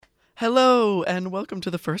Hello, and welcome to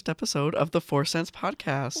the first episode of the 4 Cents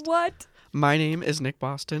Podcast. What? My name is Nick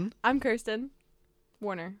Boston. I'm Kirsten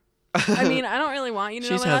Warner. I mean, I don't really want you to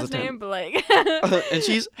know my last name, but like... and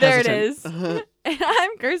she's there hesitant. it is. And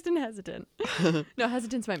I'm Kirsten Hesitant. No,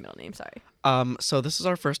 Hesitant's my middle name, sorry. So this is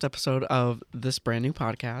our first episode of this brand new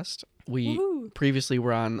podcast. We previously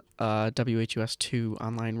were on WHUS 2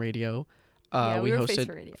 online radio. We were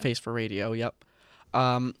hosted Face for Radio, yep.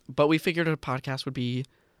 But we figured a podcast would be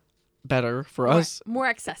better for us. More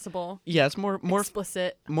accessible. Yeah, it's more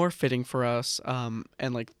explicit. More fitting for us, and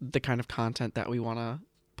like the kind of content that we want to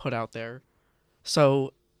put out there.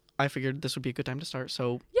 So I figured this would be a good time to start.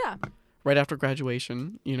 So yeah, right after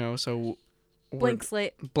graduation, so blank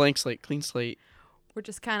slate, clean slate. We're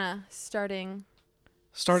just kind of starting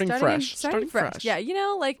fresh. Yeah,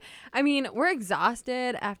 I mean, we're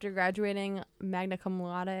exhausted after graduating magna cum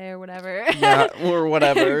laude or whatever. Yeah, or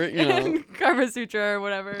whatever, Kama Sutra or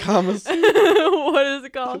whatever. What is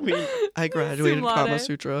it called? I graduated Kama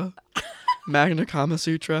Sutra. Magna Kama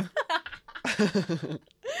Sutra.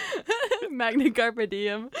 Magna Carpe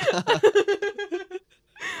Diem.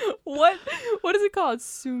 What is it called?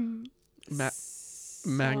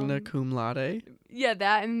 Magna cum laude. Yeah,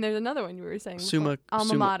 that, and there's another one you were saying.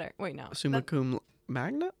 Alma mater. Wait, no. Summa cum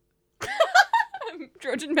magna?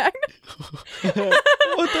 Trojan magna?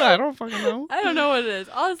 I don't fucking know. I don't know what it is.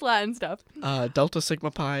 All this Latin stuff. Delta Sigma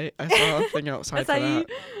Pi. I saw a thing outside for that.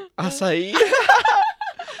 Acai.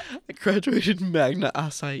 I graduated magna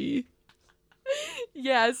acai.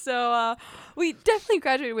 Yeah, so we definitely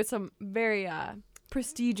graduated with some very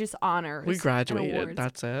prestigious honors. We graduated.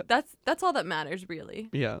 That's it. That's all that matters, really.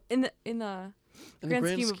 Yeah. In the grand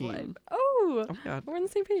scheme of life. Oh my God. We're on the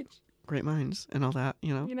same page. Great minds and all that,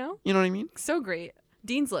 You know what I mean? So great.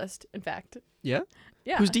 Dean's list, in fact. Yeah?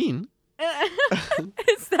 Yeah. Who's Dean?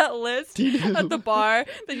 It's that list at the bar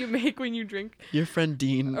that you make when you drink. Your friend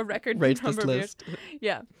Dean a record writes this list.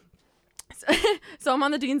 Yeah. So I'm on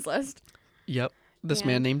the Dean's list. Yep. This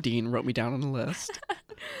man named Dean wrote me down on the list.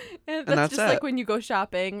 And that's just like when you go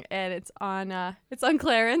shopping and it's on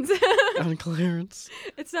clearance. On clearance.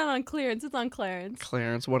 It's not on clearance, it's on Clarence.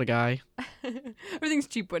 Clarence, what a guy. Everything's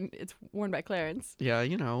cheap when it's worn by Clarence. Yeah,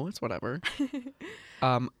 it's whatever.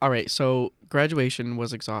 All right, so graduation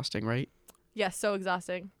was exhausting, right? Yeah, so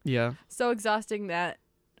exhausting. Yeah. So exhausting that,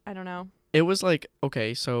 I don't know. It was like,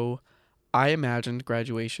 okay, so I imagined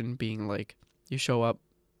graduation being like, you show up,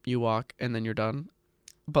 you walk, and then you're done.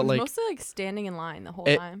 But it was mostly like standing in line the whole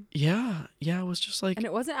time. Yeah, it was just like... And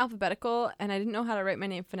it wasn't alphabetical, and I didn't know how to write my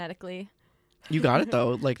name phonetically. You got it,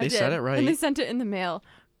 though. Like, they said it right. And they sent it in the mail.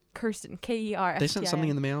 Kirsten, Kersten. They sent something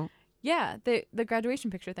in the mail? Yeah, the graduation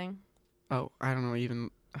picture thing. Oh, I don't know,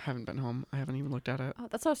 I haven't been home. I haven't even looked at it. Oh,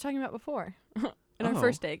 that's what I was talking about before. In our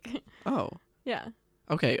first take. Oh. Yeah.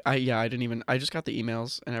 Okay, I just got the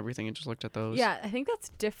emails and everything and just looked at those. Yeah, I think that's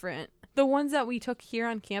different. The ones that we took here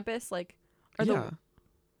on campus, like, are yeah.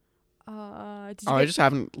 I just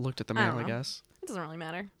haven't looked at the mail, I guess. It doesn't really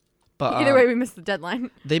matter. But either way, we missed the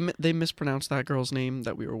deadline. They mispronounced that girl's name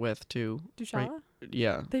that we were with too. Dushala? Right?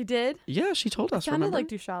 Yeah. They did? Yeah, she told us. It sounded remember? like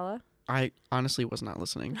Dushala. I honestly was not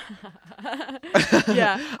listening.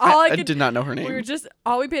 Yeah. I did not know her name.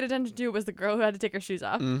 All we paid attention to was the girl who had to take her shoes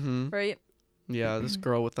off. Mm-hmm. Right? Yeah, this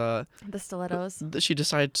girl with the stilettos. She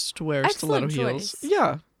decides to wear Excellent stiletto choice. heels.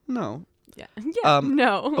 Yeah. No. Yeah.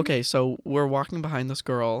 No. Okay, so we're walking behind this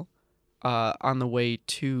girl on the way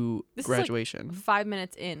to graduation. Is like 5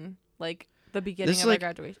 minutes in, like the beginning of our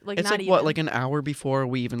graduation. Like, it's not like even. what, like an hour before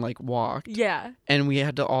we even like walked. Yeah. And we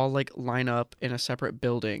had to all like line up in a separate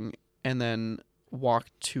building and then walk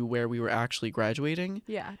to where we were actually graduating.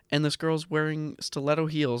 Yeah. And this girl's wearing stiletto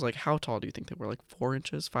heels. Like, how tall do you think they were? Like 4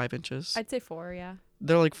 inches, 5 inches? I'd say 4, yeah.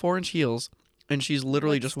 They're like 4-inch heels. And she's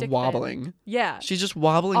literally just wobbling. Thin. Yeah. She's just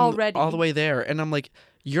wobbling already all the way there. And I'm like,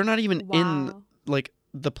 you're not even in like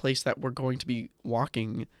the place that we're going to be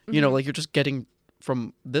walking. Mm-hmm. Like you're just getting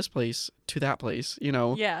from this place to that place,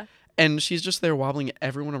 Yeah. And she's just there wobbling.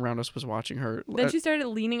 Everyone around us was watching her. Then she started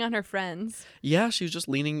leaning on her friends. Yeah, she was just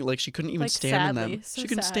leaning like she couldn't even stand sadly, in them. so she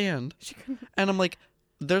couldn't sad. stand. And I'm like,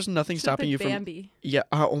 there's nothing stopping you from Bambi. Yeah.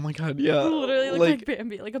 Oh my God. Yeah. Literally looked like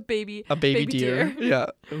Bambi, like a baby deer. Yeah,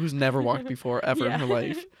 who's never walked before ever in her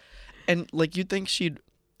life. And like you'd think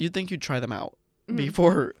you'd try them out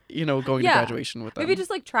before going to graduation with them. Maybe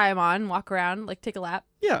just like try them on, walk around, like take a lap.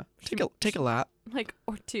 Yeah, take a lap. Like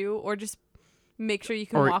or two, or just make sure you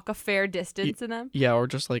can walk a fair distance in them. Yeah, or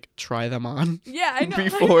just like try them on. Yeah, I know.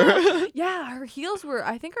 Before. I know. Yeah, her heels were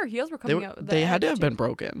coming out. They had to have been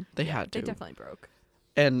broken. They had to. They definitely broke.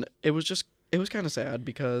 And it was kind of sad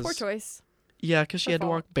because poor choice. Yeah, because she had to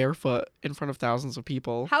walk barefoot in front of thousands of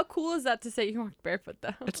people. How cool is that to say you walked barefoot,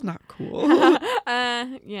 though? It's not cool.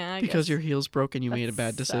 Yeah, I because guess. your heels broke and you That made a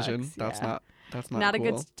bad decision. sucks, That's yeah. not Not cool.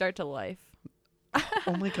 a good start to life.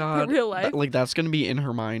 Oh my god. Real life. Like that's gonna be in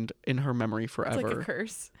her mind, in her memory forever. It's like a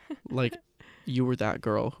curse. Like you were that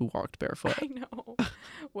girl who walked barefoot. I know.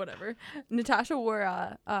 Whatever. Natasha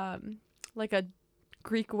wore like a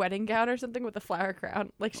Greek wedding gown or something with a flower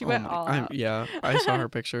crown. Like she went all out. Yeah, I saw her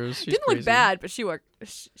pictures. She's didn't crazy. look bad, but she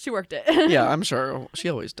worked it. Yeah, I'm sure she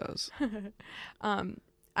always does.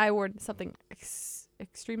 I wore something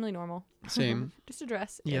extremely normal. Same. Just a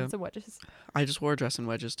dress Yeah. and some wedges. I just wore a dress and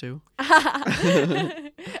wedges too.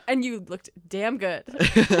 And you looked damn good.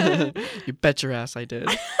 You bet your ass I did.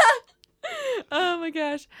 Oh my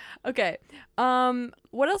gosh. Okay.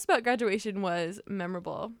 What else about graduation was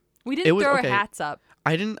memorable? We didn't throw our hats up.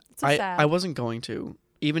 I didn't. So sad. I wasn't going to.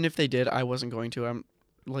 Even if they did, I wasn't going to. I'm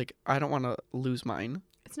like, I don't want to lose mine.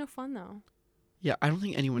 It's no fun though. Yeah, I don't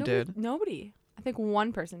think anyone did. Nobody. I think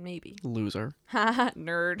one person maybe. Loser.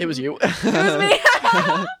 Nerd. It was you. It was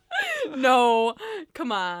me. No,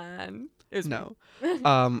 come on. It was no.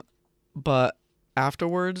 But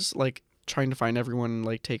afterwards, like trying to find everyone,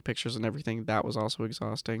 like take pictures and everything, that was also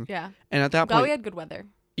exhausting. Yeah. And at that Glad point, we had good weather.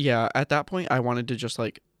 Yeah, at that point, I wanted to just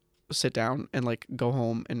like sit down and like go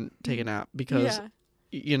home and take a nap because,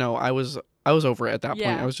 you know, I was over it at that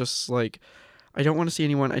point. I was just like, I don't want to see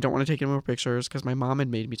anyone. I don't want to take any more pictures because my mom had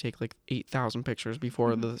made me take like 8,000 pictures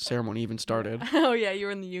before the ceremony even started. Oh yeah, you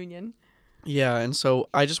were in the union. Yeah, and so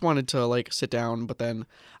I just wanted to like sit down, but then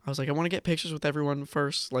I was like, I want to get pictures with everyone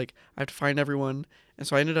first. Like I have to find everyone, and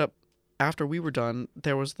so I ended up after we were done,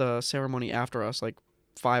 there was the ceremony after us, like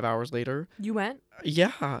 5 hours later. You went?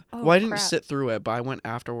 Yeah. Oh, well, I didn't crap. sit through it, but I went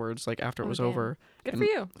afterwards, like after it was over. Good for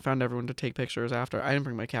you. Found everyone to take pictures after. I didn't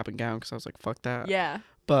bring my cap and gown because I was like, fuck that. Yeah.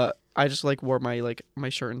 But I just like wore my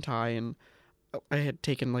shirt and tie, and I had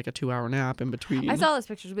taken like a 2-hour nap in between. I saw those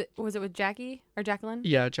pictures. Was it with Jackie or Jacqueline?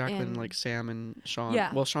 Yeah, Jacqueline, like Sam and Sean.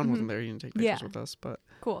 Yeah. Well, Sean wasn't there. He didn't take pictures with us, but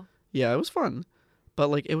cool. Yeah, it was fun. But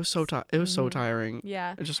like it was so so tiring.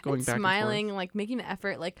 Yeah. Just going back smiling, and forth. like making an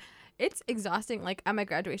effort, like it's exhausting. Like at my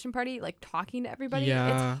graduation party, like talking to everybody,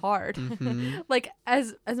 Yeah. it's hard. Mm-hmm. Like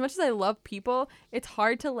as much as I love people, it's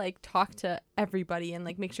hard to like talk to everybody and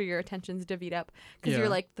like make sure your attention's divvied up because you're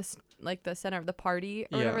like the center of the party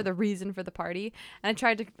or whatever, the reason for the party. And I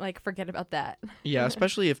tried to like forget about that. Yeah,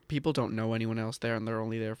 especially if people don't know anyone else there and they're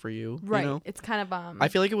only there for you. Right. You know? It's kind of I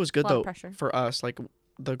feel like it was good though pressure. for us, like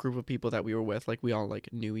the group of people that we were with, like we all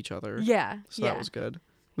like knew each other. Yeah. So that was good.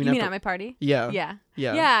 You mean at my party? Yeah. Yeah.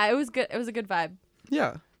 Yeah. Yeah, it was good. It was a good vibe.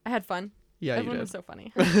 Yeah. I had fun. Yeah, Everyone you did. was so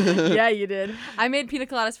funny. Yeah, you did. I made pina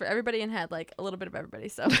coladas for everybody and had like a little bit of everybody,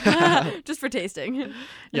 so just for tasting. And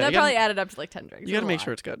that probably added up to like 10 drinks. You gotta make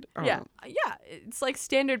sure it's good. Yeah, it's like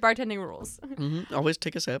standard bartending rules. Mm-hmm. Always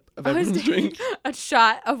take a sip of everyone's drink. A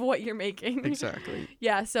shot of what you're making. Exactly.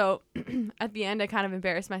 Yeah. So at the end, I kind of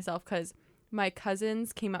embarrassed myself because my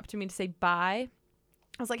cousins came up to me to say bye.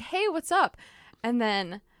 I was like, "Hey, what's up?" And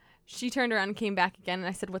then she turned around and came back again, and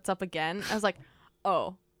I said, "What's up?" again. I was like,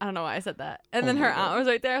 "Oh." I don't know why I said that. And then her aunt was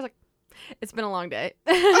right there. I was like, it's been a long day.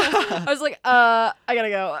 I was like, I gotta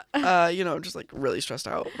go. You know, just like really stressed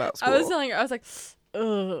out about school. I was telling her, I was like,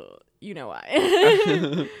 you know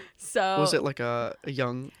why. So was it like a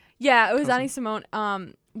young? Yeah, it was cousin? Annie Simone.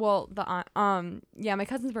 Well, the aunt. Yeah, my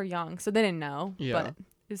cousins were young, so they didn't know. Yeah. But it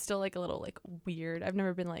was still like a little like weird. I've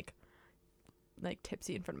never been like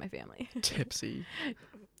tipsy in front of my family. Tipsy.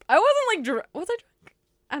 I wasn't like was I drunk?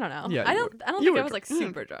 I don't know. Yeah, I don't think I was like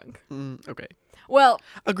super drunk. Okay. Well,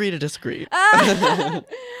 agree to disagree. I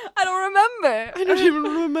don't remember. I don't even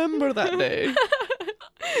remember that day.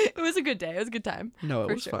 It was a good day. It was a good time. No,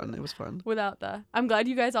 it was fun. It was fun. Without I'm glad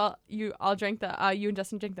you guys all drank you and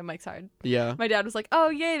Justin drank the Mike's Hard. Yeah. My dad was like, "Oh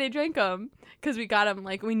yay, they drank them," because we got them.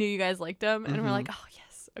 Like we knew you guys liked them, and we're like, "Oh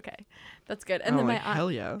yes, okay, that's good." And then my aunt, hell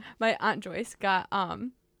yeah. My aunt Joyce got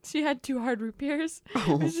she had 2 hard root beers.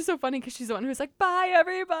 Oh. It was just so funny because she's the one who was like, "Bye,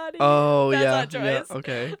 everybody." Oh, That's yeah. Aunt Joyce. Yeah,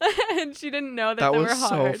 okay. And she didn't know that they were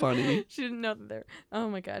hard. That was so funny. She didn't know that they're. Oh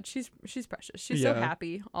my god, she's precious. She's so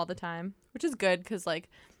happy all the time, which is good because like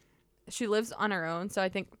she lives on her own. So I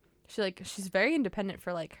think she's very independent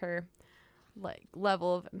for like her like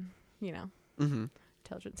level of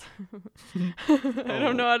intelligence. I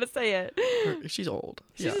don't know how to say it. She's old.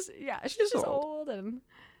 She's just old and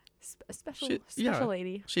special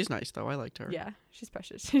lady. She's nice though. I liked her. Yeah, she's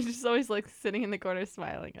precious. She's just always like sitting in the corner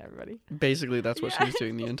smiling at everybody. Basically, that's what she was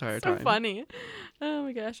doing the entire time. So funny. Oh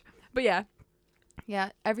my gosh. But yeah,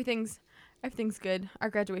 everything's good.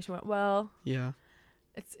 Our graduation went well. Yeah.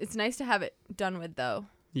 It's nice to have it done with though.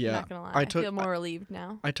 Yeah. I'm not gonna lie. I feel more relieved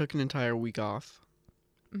now. I took an entire week off,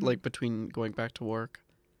 like between going back to work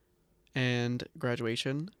and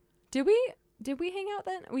graduation. Did we hang out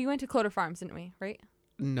then? We went to Cloder Farms, didn't we? Right?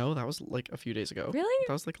 No, that was like a few days ago. Really?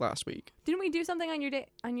 That was like last week. Didn't we do something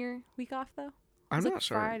on your week off though? I'm not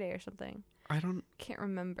sure. Friday or something. Can't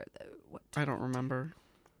remember though. What? I don't remember.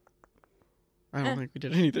 I don't think we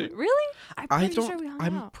did anything. Really? I'm pretty sure we hung out.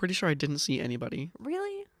 I'm pretty sure I didn't see anybody.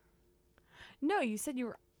 Really? No, you said you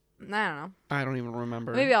were. I don't know. I don't even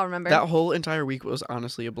remember. Maybe I'll remember. That whole entire week was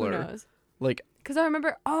honestly a blur. Who knows? Like, because I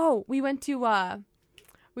remember. Oh, we went to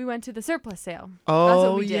the surplus sale. Oh, that's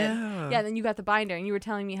what we did. Yeah. Yeah. Then you got the binder, and you were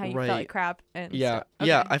telling me how you felt like crap. And yeah, okay.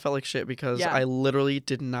 Yeah. I felt like shit because I literally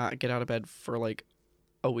did not get out of bed for like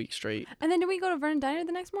a week straight. And then did we go to Vernon Diner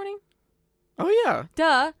the next morning? Oh yeah.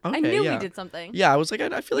 Duh. Okay, I knew we did something. Yeah, I was like,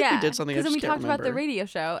 I feel like we did something. Because then we talked about the radio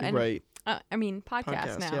show and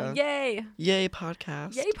podcast now. Yeah. Yay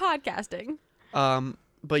podcast. Yay podcasting.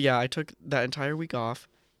 But yeah, I took that entire week off.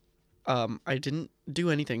 I didn't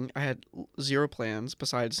do anything. I had zero plans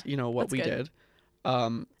besides, what we did.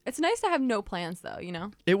 It's nice to have no plans though,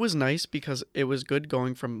 It was nice because it was good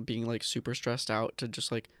going from being like super stressed out to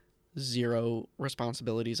just like zero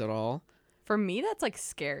responsibilities at all. For me, that's like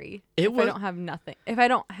scary. I don't have nothing. If I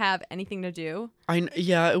don't have anything to do.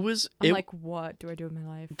 It was. I'm like, what do I do in my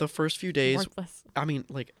life? The first few days. Worthless. I mean,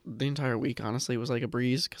 like the entire week, honestly, was like a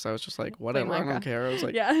breeze because I was just like, whatever, I don't care. I was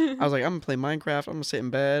like, I was like, I'm gonna play Minecraft. I'm gonna sit in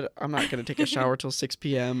bed. I'm not gonna take a shower till 6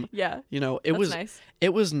 p.m. Yeah. It was nice.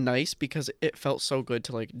 It was nice because it felt so good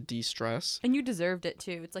to like de-stress. And you deserved it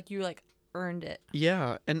too. It's like you like earned it.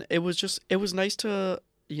 Yeah, and it was nice to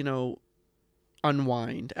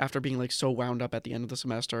unwind after being like so wound up at the end of the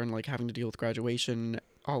semester and like having to deal with graduation,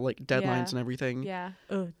 all like deadlines and everything. Yeah.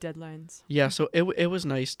 Oh, deadlines. Yeah, so it was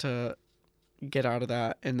nice to get out of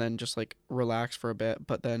that and then just like relax for a bit,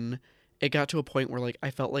 but then it got to a point where like I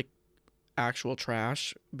felt like actual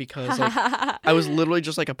trash because like I was literally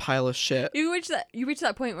just like a pile of shit. You reach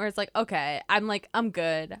that point where it's like, okay, I'm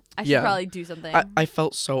good. I should probably do something. I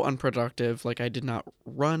felt so unproductive. Like I did not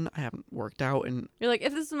run. I haven't worked out, and you're like,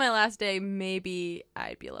 if this is my last day, maybe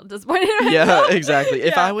I'd be a little disappointed. Yeah, exactly.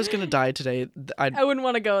 If I was gonna die today, I wouldn't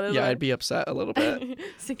want to go this way. I'd be upset a little bit.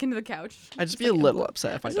 Sink into the couch. I'd just be a little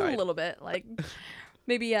upset if I died. A little bit, like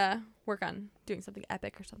maybe work on doing something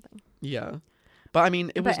epic or something. Yeah. But I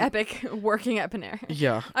mean, it was epic working at Panera.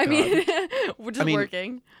 Yeah. I mean,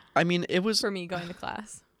 working. I mean, it was for me going to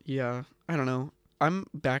class. Yeah. I don't know. I'm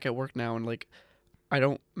back at work now and like I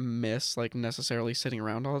don't miss like necessarily sitting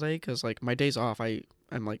around all day because like my days off I'm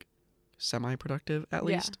like semi-productive at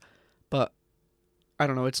least. But I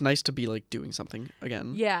don't know. It's nice to be like doing something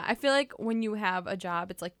again. Yeah. I feel like when you have a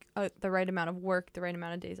job, it's like the right amount of work, the right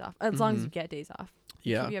amount of days off. As long as you get days off.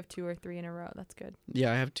 Yeah. If you have 2 or 3 in a row, that's good.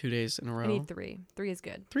 Yeah, I have 2 days in a row. I need 3. 3 is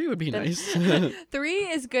good. 3 would be nice. 3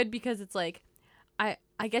 is good because it's like, I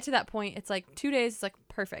get to that point. It's like 2 days. It's like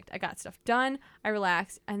perfect. I got stuff done. I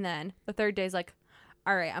relax. And then the 3rd day is like,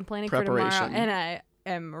 all right, I'm planning for tomorrow and I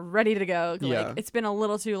am ready to go. Like it's been a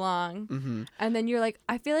little too long. Mm-hmm. And then you're like,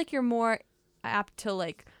 I feel like you're more apt to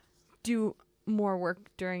like do more work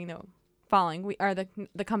during the following week or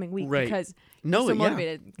the coming week because you're so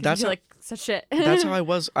motivated. That's like such shit. That's how I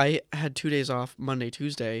was. I had 2 days off, Monday,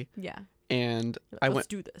 Tuesday. Yeah. And Let's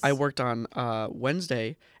do this. I worked on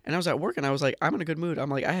Wednesday and I was at work and I was like, I'm in a good mood. I'm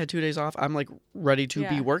like, I had 2 days off. I'm like ready to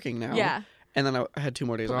be working now. Yeah. And then I had 2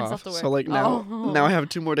 more days off. So like now I have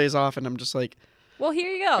 2 more days off and I'm just like, well, here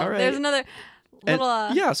you go. All right. There's another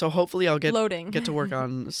little so hopefully I'll get to work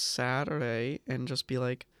on Saturday and just be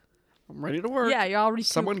like, I'm ready to work. Yeah, you're already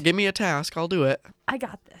someone give me a task, I'll do it. I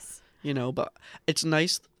got this. But it's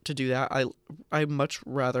nice to do that. I much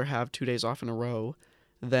rather have 2 days off in a row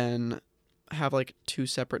than have like 2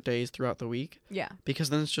 separate days throughout the week. Yeah. Because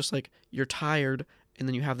then it's just like you're tired and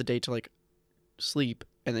then you have the day to like sleep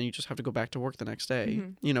and then you just have to go back to work the next day.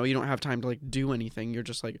 Mm-hmm. You don't have time to like do anything. You're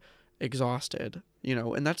just like exhausted,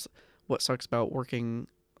 and that's what sucks about working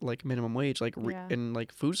like minimum wage, like in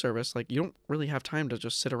like food service. Like you don't really have time to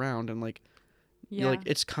just sit around and like, you're like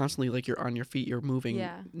it's constantly like you're on your feet, you're moving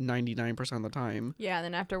 99% of the time. Yeah, and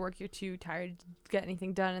then after work you're too tired to get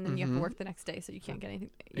anything done, and then you have to work the next day, so you can't get anything.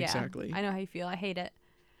 Yeah, exactly. I know how you feel. I hate it.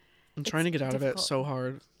 I'm trying to get out of it so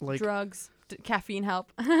hard. Like drugs, caffeine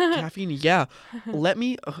help. Caffeine, yeah.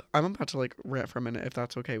 I'm about to like rant for a minute if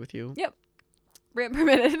that's okay with you. Yep. Rant per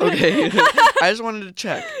minute. Okay. I just wanted to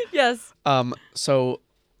check. Yes. So.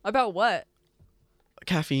 About what?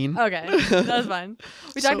 Caffeine. Okay, that's fine.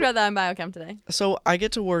 We talked about that in biochem today. So I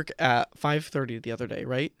get to work at 5:30 the other day,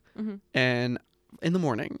 right? Mm-hmm. And in the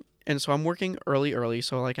morning, and so I'm working early.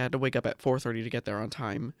 So like I had to wake up at 4:30 to get there on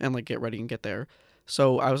time and like get ready and get there.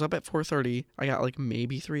 So I was up at 4:30. I got like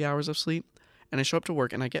maybe 3 hours of sleep. And I show up to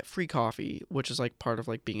work and I get free coffee, which is like part of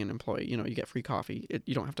like being an employee. You know, you get free coffee.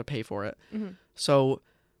 You don't have to pay for it. Mm-hmm. So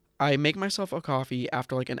I make myself a coffee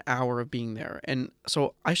after like an hour of being there. And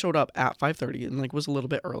so I showed up at 5:30 and like was a little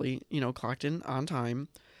bit early, you know, clocked in on time.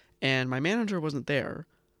 And my manager wasn't there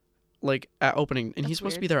like at opening, and he's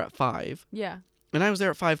supposed to be there at 5. Yeah. And I was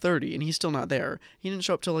there at 5:30 and he's still not there. He didn't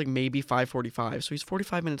show up till like maybe 5:45. So he's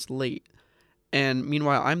 45 minutes late. And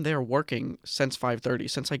meanwhile, I'm there working since 5:30.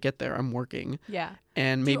 Since I get there, I'm working. Yeah.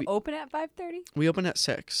 And maybe you open at 5:30? We open at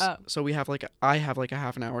 6. Oh. So we have I have like a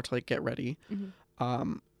half an hour to like get ready.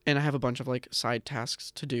 Mm-hmm. And I have a bunch of like side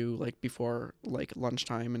tasks to do like before like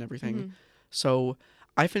lunchtime and everything. Mm-hmm. So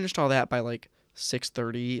I finished all that by like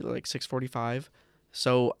 6:30, like 6:45.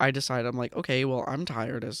 So I decided, I'm like, okay, well, I'm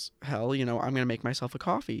tired as hell. You know, I'm going to make myself a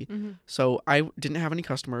coffee. Mm-hmm. So I didn't have any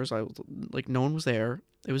customers. Like no one was there.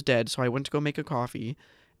 It was dead. So I went to go make a coffee,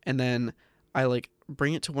 and then I like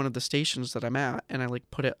bring it to one of the stations that I'm at, and I like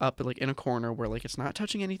put it up like in a corner where like it's not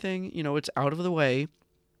touching anything. You know, it's out of the way.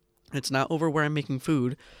 It's not over where I'm making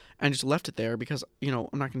food. And I just left it there because, you know,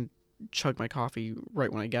 I'm not going to chug my coffee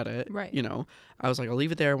right when I get it. Right. You know, I was like, I'll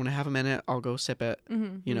leave it there. When I have a minute, I'll go sip it.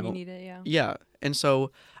 Mm-hmm. You know, you need it, yeah. Yeah. And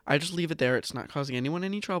so I just leave it there. It's not causing anyone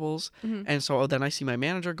any troubles. Mm-hmm. And so then I see my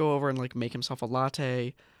manager go over and like make himself a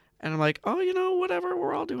latte. And I'm like, oh, you know, whatever.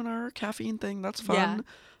 We're all doing our caffeine thing. That's fun.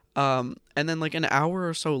 Yeah. And then like an hour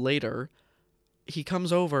or so later, he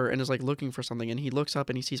comes over and is like looking for something, and he looks up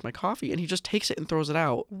and he sees my coffee and he just takes it and throws it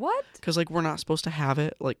out. What? Because like we're not supposed to have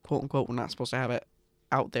it, like quote unquote, we're not supposed to have it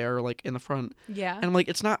out there like in the front. Yeah. And I'm like,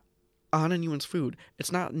 it's not on anyone's food.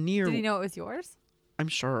 It's not near. Did he know it was yours? I'm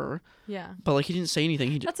sure. Yeah. But like he didn't say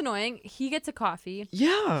anything. That's annoying. He gets a coffee.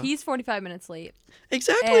 Yeah. He's 45 minutes late.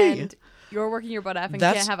 Exactly. And you're working your butt off and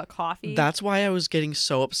can't have a coffee. That's why I was getting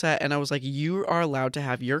so upset, and I was like, you are allowed to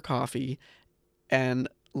have your coffee and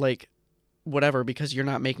like whatever because you're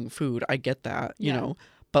not making food. I get that, you know.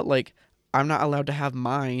 But like I'm not allowed to have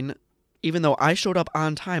mine even though I showed up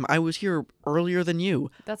on time. I was here earlier than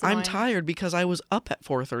you. That's annoying. I'm tired because I was up at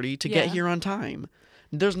 4:30 to get here on time.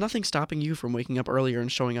 There's nothing stopping you from waking up earlier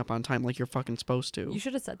and showing up on time like you're fucking supposed to. You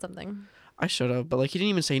should have said something. I should have, but like he didn't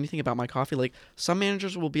even say anything about my coffee. Like some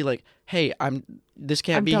managers will be like, "Hey, this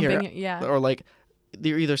can't be here," or like they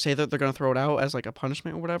either say that they're gonna throw it out as like a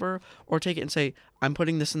punishment or whatever, or take it and say, "I'm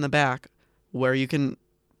putting this in the back where you can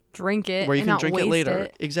drink it, where you can drink it later."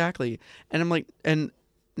 It. Exactly, and I'm like, and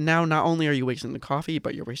now not only are you wasting the coffee,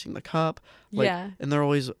 but you're wasting the cup. Like, and they're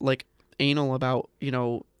always like anal about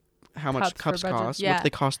how much cups cost. They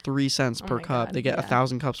cost 3 cents per cup. God. They get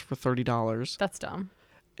 1,000 cups for $30. That's dumb.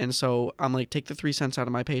 And so I'm like, take the 3 cents out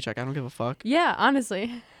of my paycheck. I don't give a fuck. Yeah,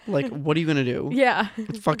 honestly. Like, what are you gonna do? Yeah.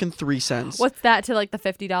 It's fucking 3 cents. What's that to like the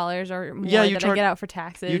 $50 or more that I get out for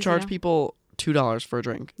taxes? You charge people $2 for a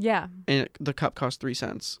drink. Yeah. And the cup costs 3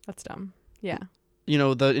 cents. That's dumb. Yeah.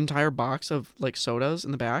 The entire box of like sodas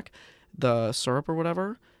in the back, the syrup or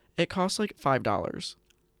whatever, it costs like $5.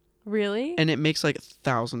 Really? And it makes like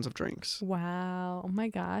thousands of drinks. Wow. Oh my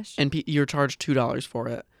gosh. And you're charged $2 for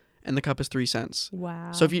it. And the cup is 3 cents.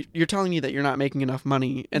 Wow. So if you're telling me that you're not making enough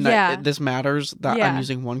money and that this matters, that I'm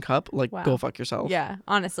using one cup, like go fuck yourself. Yeah,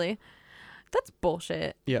 honestly. That's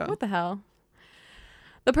bullshit. Yeah. What the hell?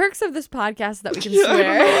 The perks of this podcast is that we can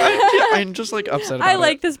swear. I'm just like upset about it. I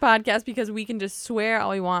like this podcast because we can just swear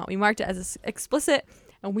all we want. We marked it as explicit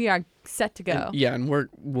and we are set to go. And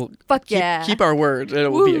we'll keep our word and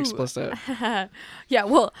it will be explicit. Yeah,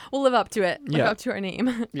 we'll live up to it. Live up to our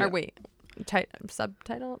name. Or wait.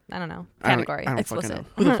 Subtitle? I don't know. Category. I don't explicit. know.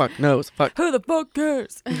 Who the fuck knows? Fuck. Who the fuck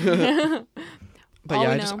cares? But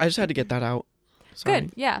I just had to get that out. Sorry.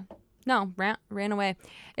 Good. Yeah. No, ran away.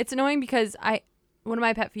 It's annoying because one of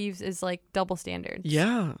my pet peeves is like double standards.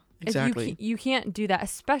 Yeah. Exactly. You can't do that,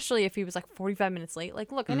 especially if he was like 45 minutes late.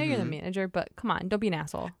 Like, look, I know you're the manager, but come on, don't be an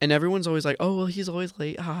asshole. And everyone's always like, "Oh, well, he's always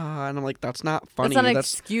late." Ha ha ha. And I'm like, "That's not funny. That's not an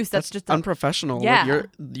excuse. That's just unprofessional." Yeah. Like,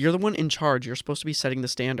 you're the one in charge. You're supposed to be setting the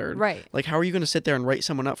standard. Right. Like, how are you going to sit there and write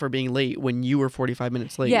someone up for being late when you were 45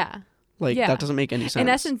 minutes late? Yeah. Like, that doesn't make any sense. In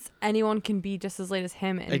essence, anyone can be just as late as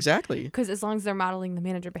him. Exactly. Because as long as they're modeling the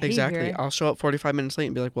manager behavior. Exactly. I'll show up 45 minutes late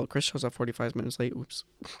and be like, well, Chris shows up 45 minutes late. Oops.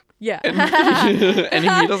 Yeah. and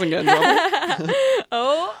he doesn't get in trouble.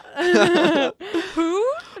 Oh.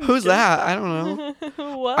 Who's that? I don't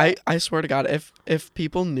know. What? I swear to God, if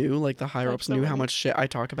people knew, like the higher-ups knew how much shit I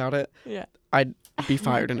talk about it, I'd be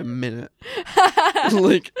fired in a minute.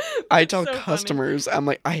 Like, I tell customers, funny. I'm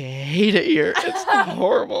like, I hate it here. It's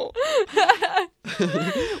horrible.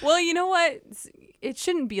 Well, you know what? it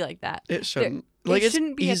shouldn't be like that. It shouldn't. Like, it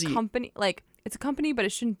shouldn't be easy. a company. Like, it's a company, but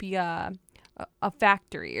it shouldn't be a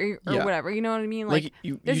factory or whatever. You know what I mean? Like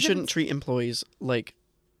you shouldn't treat employees like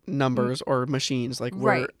numbers or machines. Like,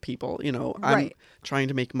 we're people, you know. I'm trying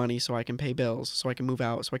to make money so I can pay bills, so I can move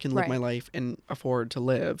out, so I can live my life and afford to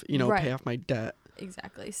live, you know, pay off my debt.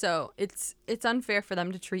 Exactly. So it's unfair for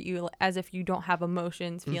them to treat you as if you don't have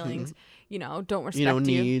emotions, feelings, you know, don't respect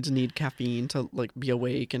you. Need caffeine to like be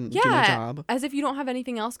awake and do your job. As if you don't have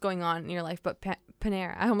anything else going on in your life but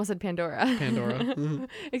Panera. I almost said Pandora. Mm-hmm.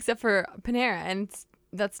 Except for Panera, and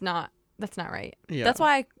that's not right. Yeah. That's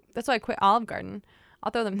why I quit Olive Garden.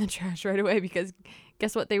 I'll throw them in the trash right away because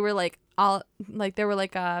guess what? They were like they were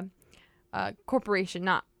like a corporation,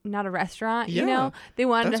 not a restaurant, you know. They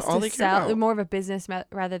wanted us to sell more of a business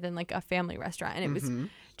rather than like a family restaurant, and it was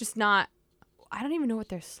just not. I don't even know what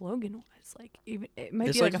their slogan was. Like, even it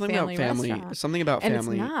might be like a family restaurant. Something about and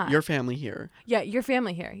family. It's not. Your family here. Yeah, your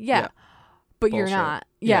family here. Yeah. But bullshit. You're not.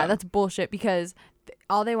 Yeah, that's bullshit because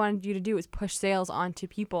all they wanted you to do was push sales onto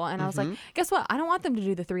people, and I was like, guess what? I don't want them to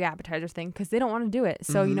do the 3 appetizers thing because they don't want to do it.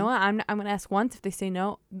 So you know what? I'm gonna ask once. If they say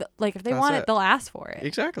no, like if they want it, they'll ask for it.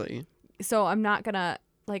 Exactly. So I'm not gonna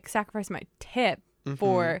like sacrifice my tip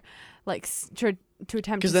for like to attempt to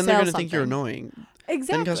sell because then they're gonna something. think you're annoying.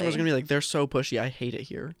 Exactly. Then customers are gonna be like, they're so pushy. I hate it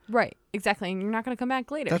here. Right. Exactly. And you're not gonna come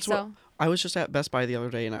back later. That's what I was just at Best Buy the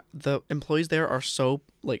other day, and the employees there are so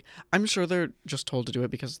like, I'm sure they're just told to do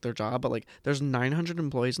it because it's their job, but like there's 900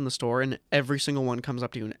 employees in the store, and every single one comes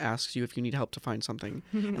up to you and asks you if you need help to find something.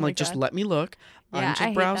 I'm like, just let me look. I'm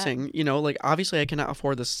just browsing. You know, like obviously I cannot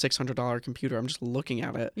afford this $600 computer. I'm just looking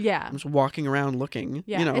at it. Yeah. I'm just walking around looking.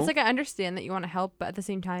 Yeah. You know, it's like I understand that you want to help, but at the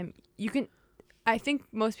same time, you can. I think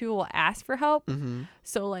most people will ask for help.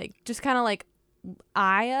 So like just kind of like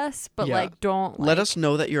eye us, but like don't let us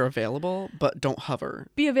know that you're available, but don't hover.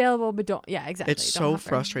 Be available, but don't. Yeah, exactly. It's so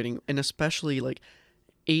frustrating, and especially like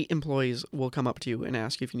 8 employees will come up to you and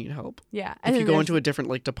ask you if you need help. Yeah, and if you go into a different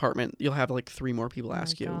like department, you'll have like 3 more people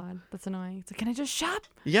ask you. God, that's annoying. It's like, can I just shop?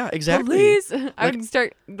 Yeah, exactly. Please, I would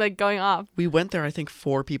start like going off. We went there. I think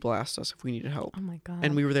 4 people asked us if we needed help. Oh my God!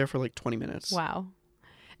 And we were there for like 20 minutes. Wow.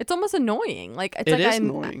 It's almost annoying. Like it's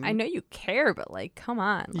annoying. I know you care, but like, come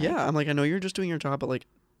on. Like, yeah, I'm like, I know you're just doing your job, but like,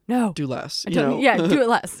 no, do less. You know? Yeah, do it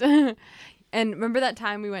less. And remember that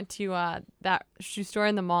time we went to that shoe store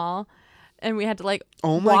in the mall, and we had to like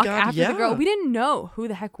walk after the girl. We didn't know who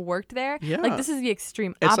the heck worked there. Yeah. Like this is the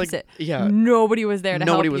extreme opposite. Like, nobody was there to help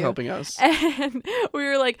you. Nobody was helping us. And we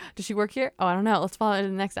were like, does she work here? Oh, I don't know. Let's follow her to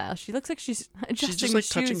the next aisle. She looks like she's just like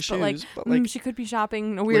touching shoes, but like she could be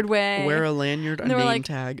shopping in a weird way. Wear a lanyard, a name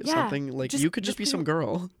tag, something. Like you could just be some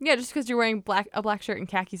girl. Yeah, just because you're wearing a black shirt and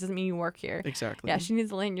khakis doesn't mean you work here. Exactly. Yeah, she needs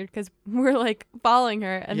a lanyard because we're like following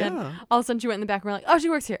her, and then all of a sudden she went in the back and we're like, oh, she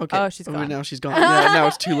works here. Okay. Oh, she's gone. Now she's gone. Yeah, now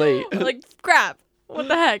it's too late. Like crap. What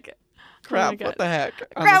the heck? Crap, what the heck?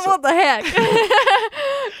 Crap, what the heck?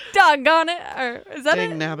 Doggone it. Or is that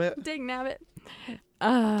Dang nabbit. Dang nabbit.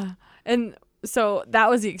 And so that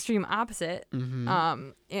was the extreme opposite.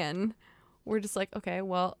 And we're just like, okay,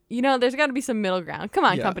 well, you know, there's got to be some middle ground. Come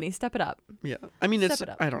on, company, step it up. Yeah. I mean,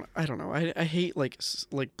 I don't know. I hate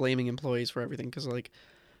like blaming employees for everything because like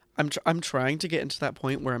I'm trying to get into that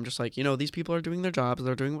point where I'm just like, you know, these people are doing their jobs.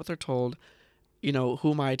 They're doing what they're told. You know,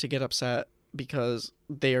 who am I to get upset because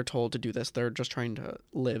they are told to do this? They're just trying to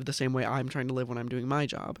live the same way I'm trying to live when I'm doing my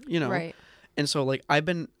job, you know? Right. And so like I've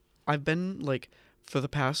been like for the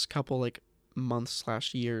past couple like months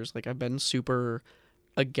 / years, like I've been super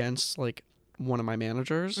against like one of my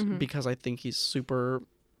managers because I think he's super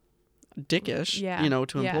dickish, you know,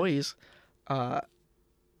 to employees.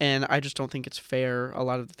 And I just don't think it's fair. A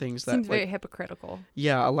lot of the things that seems very hypocritical.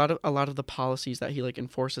 Yeah, a lot of the policies that he like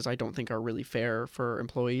enforces, I don't think are really fair for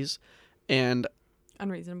employees, and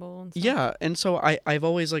unreasonable. And stuff. Yeah, and so I've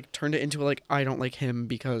always like turned it into like I don't like him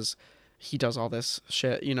because he does all this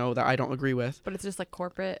shit, you know, that I don't agree with. But it's just like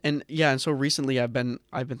corporate. And yeah, and so recently I've been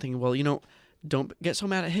thinking, well, you know, don't get so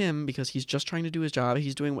mad at him because he's just trying to do his job.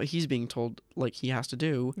 He's doing what he's being told like he has to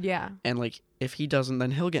do. Yeah. And like if he doesn't, then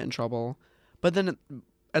he'll get in trouble. But then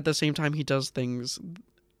at the same time, he does things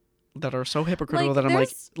that are so hypocritical that I'm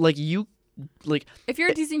like you, like if you're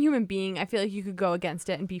a decent human being, I feel like you could go against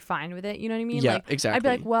it and be fine with it. You know what I mean? Yeah, like, exactly. I'd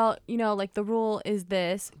be like, well, you know, like the rule is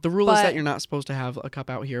this. The rule is that you're not supposed to have a cup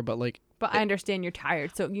out here, but like. But I understand you're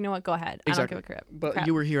tired, so you know what? Go ahead. Exactly. I don't give a crap. But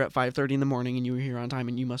you were here at 5:30 in the morning, and you were here on time,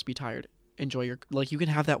 and you must be tired. Enjoy your you can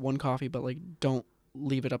have that one coffee, but like don't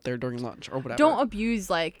leave it up there during lunch or whatever. Don't abuse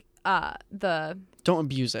like Don't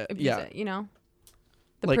abuse it. Abuse it, you know.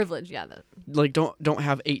 The privilege, yeah. Like don't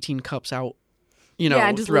have 18 cups out, you know,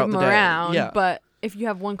 and just throughout leave the them day. around, yeah. But if you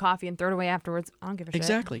have one coffee and throw it away afterwards, I don't give a shit.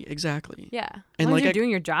 Exactly. Yeah. As and long like as you're doing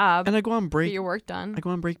your job. And I go on break. Get your work done. I go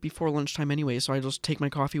on break before lunchtime anyway, so I just take my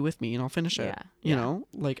coffee with me and I'll finish it. You know?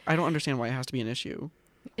 Like, I don't understand why it has to be an issue.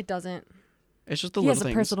 It doesn't. It's just the little things. He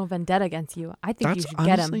has a personal vendetta against you. I think you should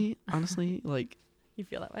get him. Honestly, like... You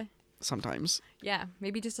feel that way? Sometimes. Yeah.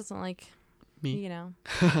 Maybe he just doesn't like... Me. You know.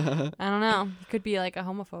 I don't know. He could be like a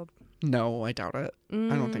homophobe. No, I doubt it.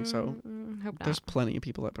 I don't think so. Hope not. There's plenty of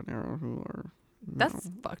people at Panera who are... That's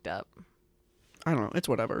fucked up. I don't know. It's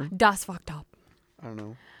whatever. Das fucked up. I don't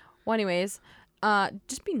know. Well, anyways,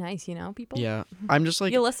 just be nice, you know, people. Yeah. I'm just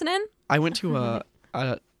like... You listening? I went to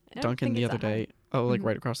a Dunkin' the other day.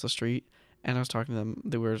 Right across the street. And I was talking to them.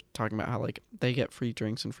 They were talking about how, like, they get free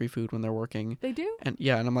drinks and free food when they're working. They do? And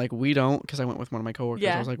and I'm like, we don't, because I went with one of my coworkers.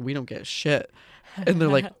 I was like, we don't get shit. And they're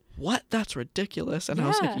like, what? That's ridiculous. And I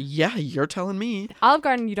was like, yeah, you're telling me. Olive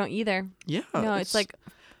Garden, you don't either. Yeah. No, it's like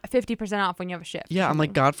 50% off when you have a shift. Yeah, I'm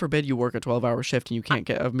like, God forbid you work a 12-hour shift and you can't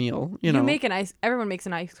get a meal. You know, everyone makes a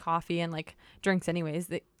nice coffee and like drinks anyways.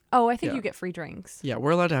 I think you get free drinks. Yeah,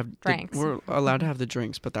 we're allowed to have drinks. We're allowed to have the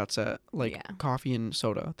drinks, but that's it. Like coffee and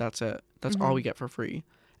soda. That's it. That's all we get for free.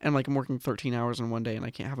 And like I'm working 13 hours in one day and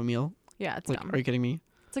I can't have a meal. Yeah, it's like, dumb. Are you kidding me?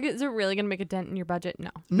 It's like, is it really gonna make a dent in your budget?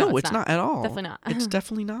 No. No, it's not at all. Definitely not. It's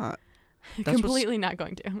definitely not. Completely not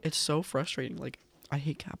going to. It's so frustrating. Like, I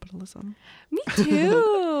hate capitalism. Me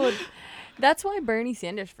too. That's why Bernie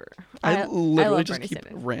Sanders I literally just keep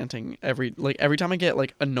ranting every time I get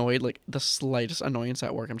like annoyed, like the slightest annoyance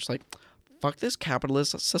at work. I'm just like, fuck this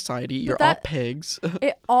capitalist society. You're all pigs.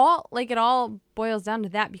 it all boils down to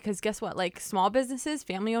that, because guess what? Like small businesses,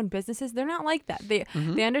 family-owned businesses, they're not like that. They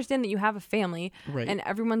understand that you have a family, and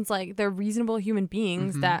everyone's like, they're reasonable human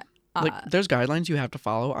beings that like there's guidelines you have to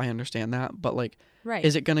follow. I understand that, but like,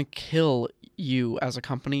 is it gonna kill you as a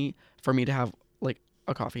company for me to have like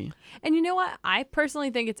a coffee? And you know what? I personally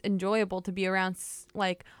think it's enjoyable to be around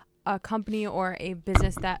like a company or a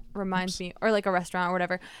business that reminds me, or like a restaurant or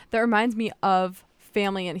whatever, that reminds me of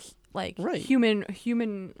family and like human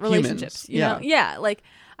relationships. You know? Yeah. Like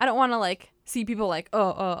I don't want to like see people like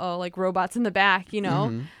like robots in the back, you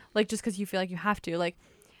know, like just because you feel like you have to. Like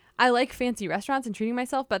I like fancy restaurants and treating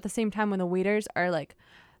myself, but at the same time, when the waiters are like,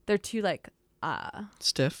 they're too like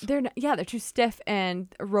stiff. They're too stiff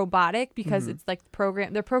and robotic, because it's like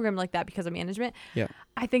they're programmed like that because of management. Yeah.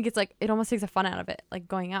 I think it's like it almost takes the fun out of it, like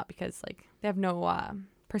going out, because like they have no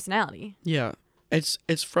personality. Yeah.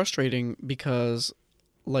 It's frustrating because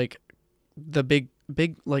like the big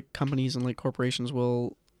like companies and like corporations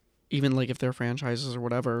will, even like if they're franchises or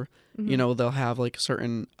whatever, you know, they'll have like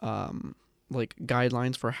certain like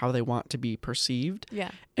guidelines for how they want to be perceived.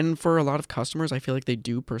 Yeah. And for a lot of customers, I feel like they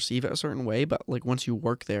do perceive it a certain way, but like once you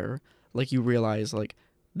work there, like you realize like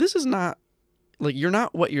this is not like, you're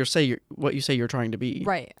not what you say you're trying to be.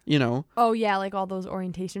 Right. You know? Oh yeah, like all those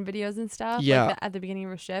orientation videos and stuff. Yeah. Like at the beginning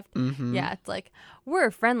of a shift. Yeah, it's like,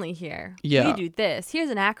 we're friendly here. Yeah. We do this. Here's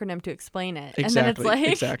an acronym to explain it. Exactly. And then it's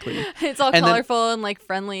like Exactly. It's all colorful and like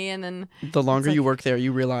friendly, and then the longer you work there,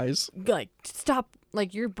 you realize like, stop,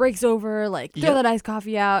 like your break's over, like throw that iced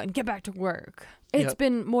coffee out and get back to work. It's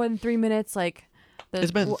been more than 3 minutes, like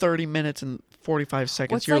it's been 30 minutes and 45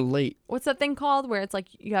 seconds. You're late. What's that thing called where it's like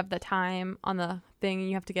you have the time on the thing and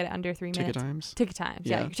you have to get it under 3 minutes? Ticket times.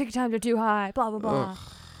 Yeah. Your ticket times are too high, blah blah blah. Ugh.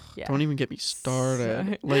 Yeah. Don't even get me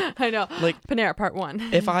started. Like I know. Like Panera Part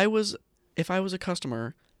 1. If I was a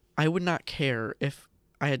customer, I would not care if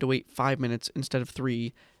I had to wait 5 minutes instead of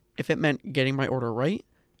 3 if it meant getting my order right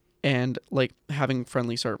and like having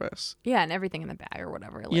friendly service. Yeah, and everything in the bag or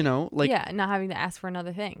whatever. Like, you know, like and not having to ask for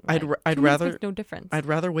another thing. Like, I'd rather makes no difference. I'd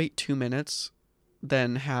rather wait 2 minutes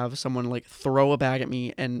than have someone like throw a bag at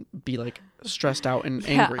me and be like stressed out and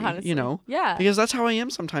angry. Honestly. You know? Yeah. Because that's how I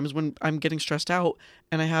am sometimes when I'm getting stressed out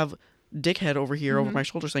and I have dickhead over here over my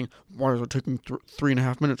shoulder saying, "Why is it taking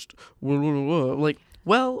 3.5 minutes?" Like,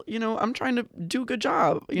 well, you know, I'm trying to do a good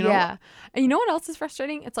job. You know? Yeah. And you know what else is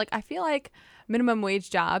frustrating? It's like, I feel like minimum wage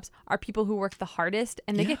jobs are people who work the hardest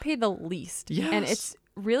and they get paid the least. Yes. And it's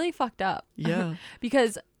really fucked up. Yeah.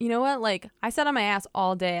 Because you know what? Like, I sat on my ass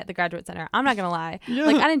all day at the Graduate Center. I'm not going to lie. Yeah.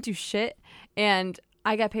 Like, I didn't do shit. And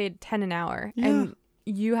I got paid $10 an hour. Yeah. And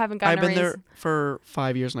you haven't gotten a raise. I've been there for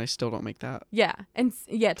 5 years and I still don't make that. Yeah. And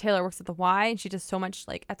yeah, Taylor works at the Y and she does so much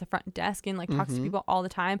like at the front desk and like talks to people all the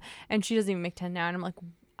time. And she doesn't even make 10 now. And I'm like,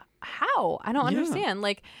 how? I don't understand.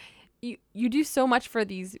 Like, you do so much for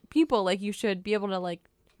these people. Like, you should be able to like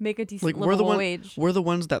make a decent livable wage. We're the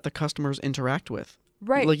ones that the customers interact with.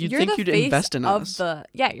 Right. Like, you'd think you'd invest in us.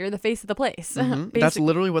 You're the face of the place. That's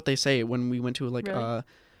literally what they say when we went to like really?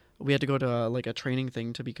 we had to go to like a training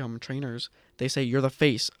thing to become trainers. They say you're the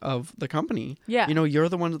face of the company. Yeah. You know, you're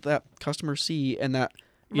the one that customers see and that,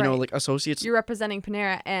 you know, like associates. You're representing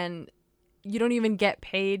Panera and you don't even get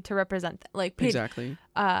paid to represent like paid, exactly.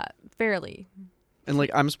 Fairly. And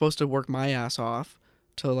like I'm supposed to work my ass off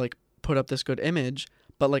to like put up this good image,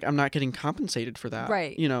 but like I'm not getting compensated for that.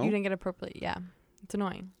 Right. You know. You didn't get appropriate. Yeah. It's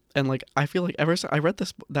annoying. And like I feel like ever since I read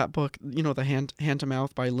that book, you know, the hand to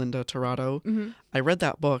Mouth by Linda Tirado. Mm-hmm. I read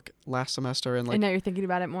that book last semester and like. And now you're thinking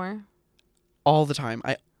about it more. All the time.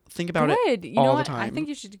 I think about it you know all what? the time. I think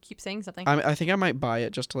you should keep saying something. I think I might buy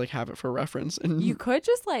it just to like have it for reference. And you could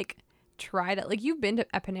just like try to like you've been to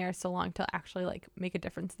Panera so long to actually like make a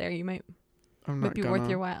difference there. You might be worth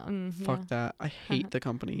your while. Fuck that. I hate the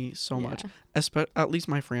company so much. At least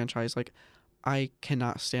my franchise. Like I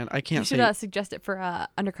cannot stand. I can't. You should suggest it for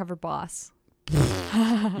Undercover Boss.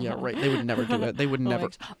 Yeah, right. They would never do it. They would never.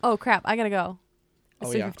 Oh crap! I gotta go.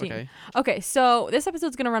 Oh yeah. 15. Okay. So this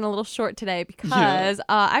episode's gonna run a little short today because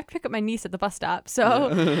I have to pick up my niece at the bus stop. So,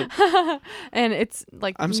 and it's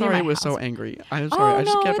like I'm sorry I was so angry. I'm sorry. I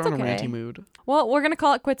just kept her on a ranty mood. Well, we're gonna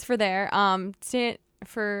call it quits for there.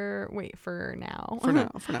 For now.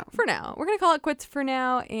 For now. We're gonna call it quits for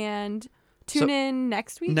now and tune in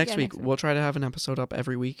next week. Next week we'll try to have an episode up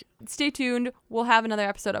every week. Stay tuned. We'll have another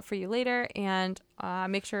episode up for you later, and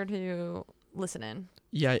make sure to listen in.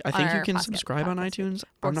 Yeah, I think you can subscribe on iTunes.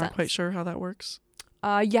 I'm not quite sure how that works.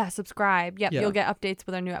 Yeah, subscribe. Yep, you'll get updates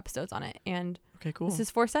with our new episodes on it. And okay, cool. This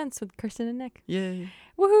is 4 Cents with Kirsten and Nick. Yay.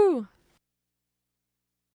 Woohoo!